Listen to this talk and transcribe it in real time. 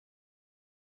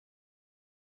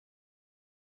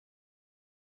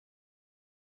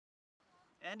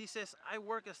Andy says, I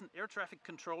work as an air traffic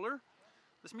controller.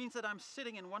 This means that I'm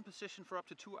sitting in one position for up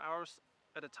to 2 hours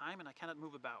at a time and I cannot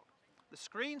move about. The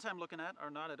screens I'm looking at are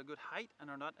not at a good height and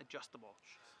are not adjustable.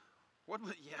 What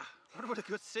would a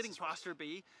good sitting posture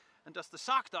be? And does the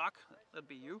sock doc, that'd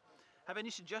be you, have any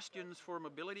suggestions for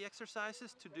mobility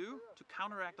exercises to do to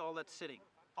counteract all that sitting?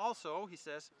 Also, he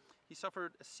says, he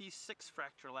suffered a C6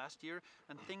 fracture last year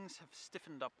and things have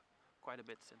stiffened up quite a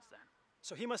bit since then.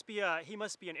 So he must be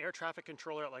an air traffic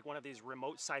controller at like one of these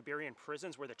remote Siberian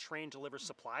prisons where the train delivers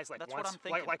supplies like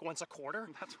once a quarter,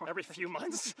 every few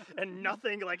months, and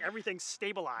nothing, like everything's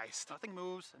stabilized. Nothing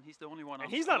moves, and he's the only one. And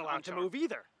he's not allowed to move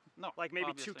either. No, like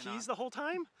maybe 2 keys the whole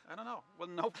time. I don't know. Well,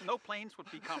 no planes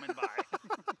would be coming by.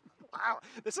 Wow,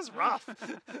 this is rough.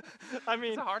 I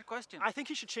mean, it's a hard question. I think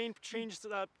he should change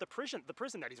the prison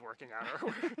that he's working at.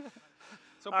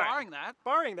 So barring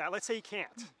that, let's say he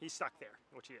can't. He's stuck there,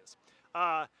 which he is.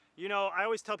 You know, I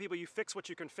always tell people you fix what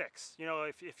you can fix. You know,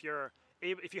 if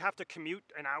you have to commute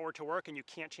an hour to work and you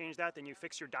can't change that, then you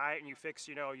fix your diet and you fix,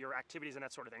 you know, your activities and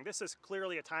that sort of thing. This is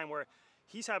clearly a time where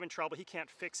he's having trouble. He can't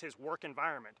fix his work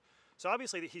environment. So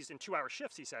obviously he's in 2-hour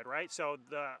shifts, he said, right? So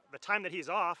the time that he's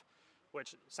off,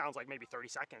 which sounds like maybe 30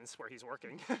 seconds where he's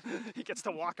working, he gets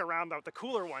to walk around the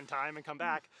cooler one time and come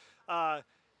back.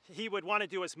 He would want to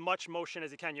do as much motion as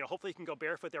he can. You know, hopefully he can go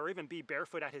barefoot there or even be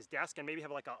barefoot at his desk and maybe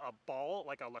have like a ball,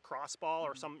 like a lacrosse ball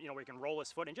or some, you know, where he can roll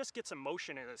his foot and just get some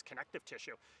motion in his connective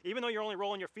tissue. Even though you're only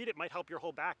rolling your feet, it might help your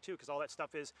whole back too, because all that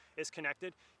stuff is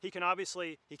connected. He can't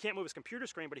move his computer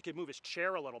screen, but he could move his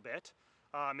chair a little bit,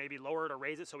 maybe lower it or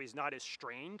raise it so he's not as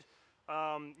strained.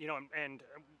 You know, and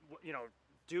you know,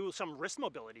 do some wrist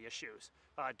mobility issues.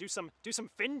 Do some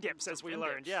fin dips, as we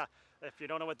learned. Yeah, if you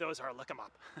don't know what those are, look them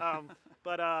up.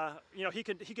 But you know, he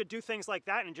could do things like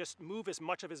that and just move as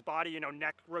much of his body, you know,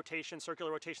 neck rotation,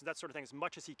 circular rotations, that sort of thing, as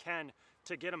much as he can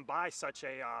to get him by such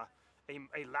a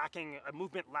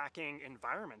movement lacking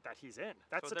environment that he's in.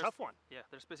 That's a tough one. Yeah,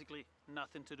 there's basically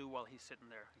nothing to do while he's sitting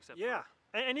there except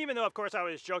and even though of course I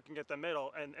was joking at the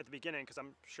beginning, because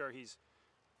I'm sure he's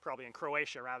probably in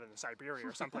Croatia rather than Siberia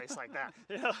or someplace like that.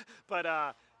 You know? But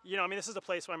you know, I mean, this is a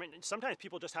place where, I mean, sometimes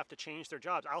people just have to change their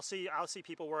jobs. I'll see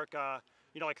people work,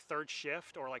 you know, like third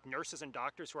shift, or like nurses and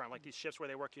doctors who are on like these shifts where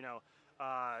they work, you know,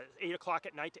 8 o'clock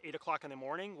at night to 8 o'clock in the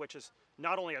morning, which is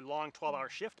not only a long 12-hour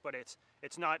shift, but it's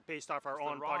not based off our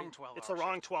own body. It's the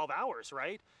wrong 12 hours,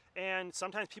 right? And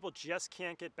sometimes people just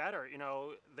can't get better. You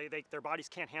know, their bodies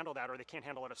can't handle that, or they can't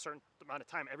handle it a certain amount of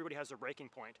time. Everybody has their breaking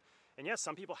point. And yes,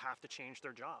 some people have to change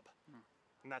their job.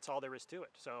 And that's all there is to it.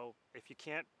 So if you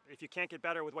can't get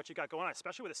better with what you got going on,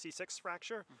 especially with a C6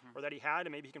 fracture, or that he had,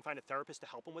 and maybe he can find a therapist to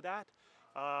help him with that.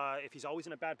 If he's always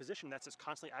in a bad position, that's just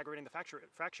constantly aggravating the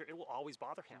fracture, it will always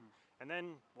bother him. And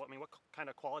then, well, I mean, what kind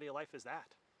of quality of life is that?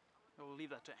 We'll leave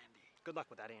that to Andy. Good luck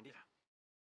with that, Andy. Yeah.